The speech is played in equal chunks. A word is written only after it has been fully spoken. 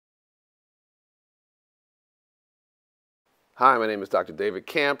Hi, my name is Dr. David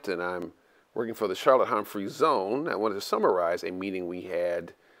Campt, and I'm working for the Charlotte-Humphrey Zone. I wanted to summarize a meeting we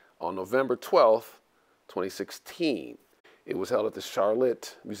had on November 12th, 2016. It was held at the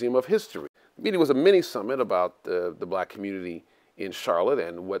Charlotte Museum of History. The meeting was a mini-summit about the Black community in Charlotte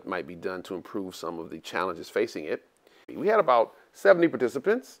and what might be done to improve some of the challenges facing it. We had about 70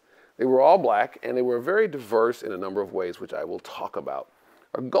 participants. They were all Black, and they were very diverse in a number of ways, which I will talk about.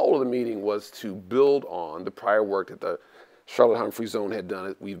 Our goal of the meeting was to build on the prior work that the Charlotte-Humphrey Zone had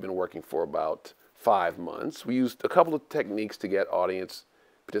done. We've been working for about 5 months. We used a couple of techniques to get audience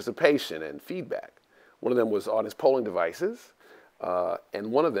participation and feedback. One of them was audience polling devices,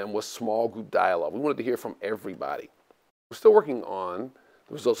 and one of them was small group dialogue. We wanted to hear from everybody. We're still working on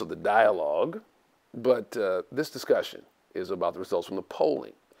the results of the dialogue, but this discussion is about the results from the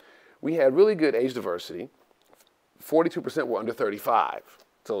polling. We had really good age diversity. 42% were under 35,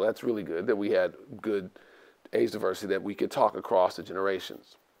 so that's really good that we had good age diversity, that we could talk across the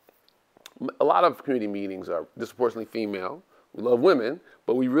generations. A lot of community meetings are disproportionately female. We love women,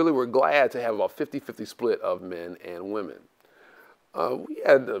 but we really were glad to have about 50-50 split of men and women. We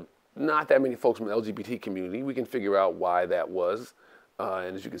had not that many folks from the LGBT community. We can figure out why that was.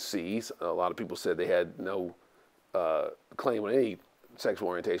 And as you can see, a lot of people said they had no claim on any sexual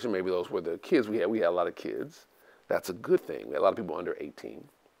orientation. Maybe those were the kids we had. We had a lot of kids. That's a good thing. We had a lot of people under 18.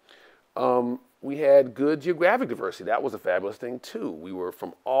 We had good geographic diversity. That was a fabulous thing too. We were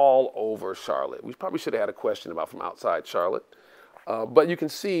from all over Charlotte. We probably should have had a question about from outside Charlotte. But you can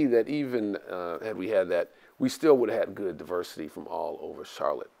see that even had we had that, we still would have had good diversity from all over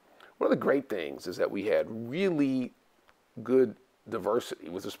Charlotte. One of the great things is that we had really good diversity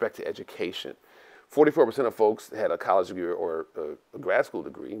with respect to education. 44% of folks had a college degree or a grad school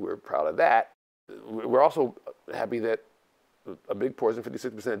degree. We're proud of that. We're also happy that a big portion,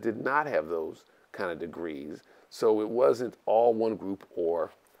 56%, did not have those kind of degrees. So it wasn't all one group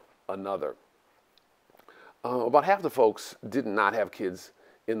or another. About half the folks did not have kids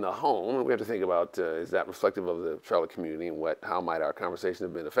in the home. And we have to think about, is that reflective of the Charlotte community, and how might our conversation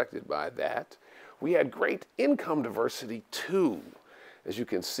have been affected by that? We had great income diversity too. As you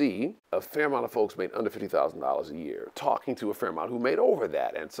can see, a fair amount of folks made under $50,000 a year, talking to a fair amount who made over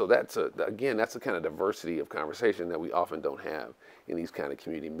that. And so that's, again, that's the kind of diversity of conversation that we often don't have in these kind of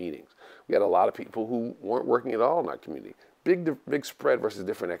community meetings. We had a lot of people who weren't working at all in our community. Big spread versus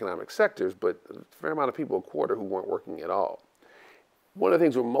different economic sectors, but a fair amount of people, a quarter, who weren't working at all. One of the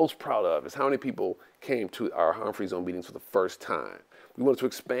things we're most proud of is how many people came to our Humphrey Zone meetings for the first time. We wanted to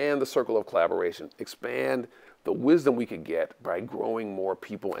expand the circle of collaboration, expand the wisdom we could get by growing more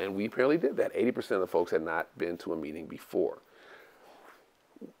people, and we apparently did that. 80% of the folks had not been to a meeting before.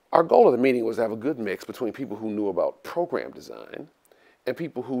 Our goal of the meeting was to have a good mix between people who knew about program design and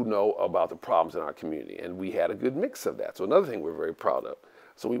people who know about the problems in our community, and we had a good mix of that. So another thing we're very proud of.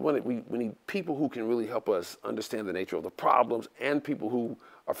 So we need people who can really help us understand the nature of the problems, and people who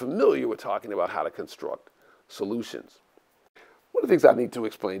are familiar with talking about how to construct solutions. One of the things I need to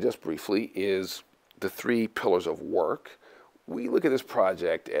explain just briefly is the 3 pillars of work. We look at this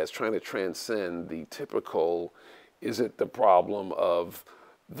project as trying to transcend the typical, is it the problem of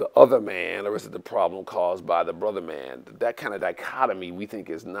the other man, or is it the problem caused by the brother man? That kind of dichotomy we think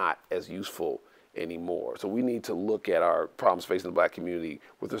is not as useful anymore. So we need to look at our problems facing the Black community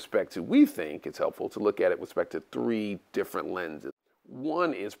with respect to, we think it's helpful to look at it with respect to 3 different lenses.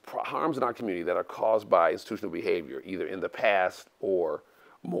 One is harms in our community that are caused by institutional behavior, either in the past or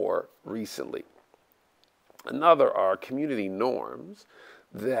more recently. Another are community norms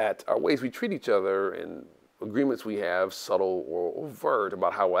that are ways we treat each other and agreements we have, subtle or overt,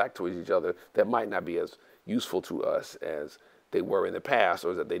 about how we act towards each other that might not be as useful to us as they were in the past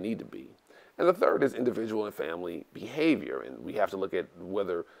or that they need to be. And the third is individual and family behavior, and we have to look at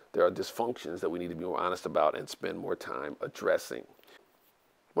whether there are dysfunctions that we need to be more honest about and spend more time addressing.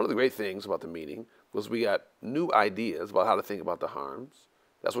 One of the great things about the meeting was we got new ideas about how to think about the harms.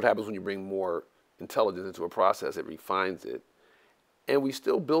 That's what happens when you bring more intelligence into a process. It refines it. And we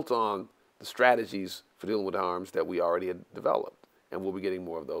still built on the strategies for dealing with harms that we already had developed, and we'll be getting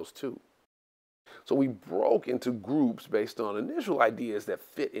more of those too. So we broke into groups based on initial ideas that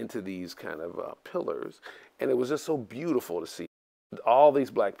fit into these kind of pillars, and it was just so beautiful to see all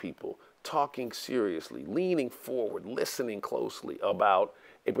these Black people talking seriously, leaning forward, listening closely about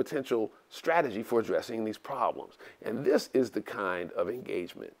a potential strategy for addressing these problems. And this is the kind of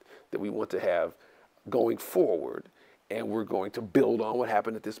engagement that we want to have going forward, and we're going to build on what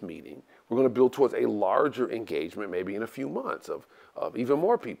happened at this meeting. We're going to build towards a larger engagement, maybe in a few months, of even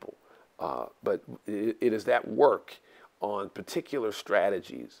more people. But it is that work on particular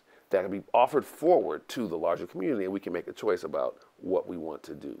strategies that can be offered forward to the larger community, and we can make a choice about what we want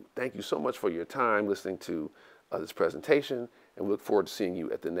to do. Thank you so much for your time listening to this presentation, and we look forward to seeing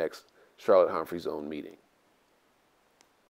you at the next Charlotte Humphrey Zone meeting.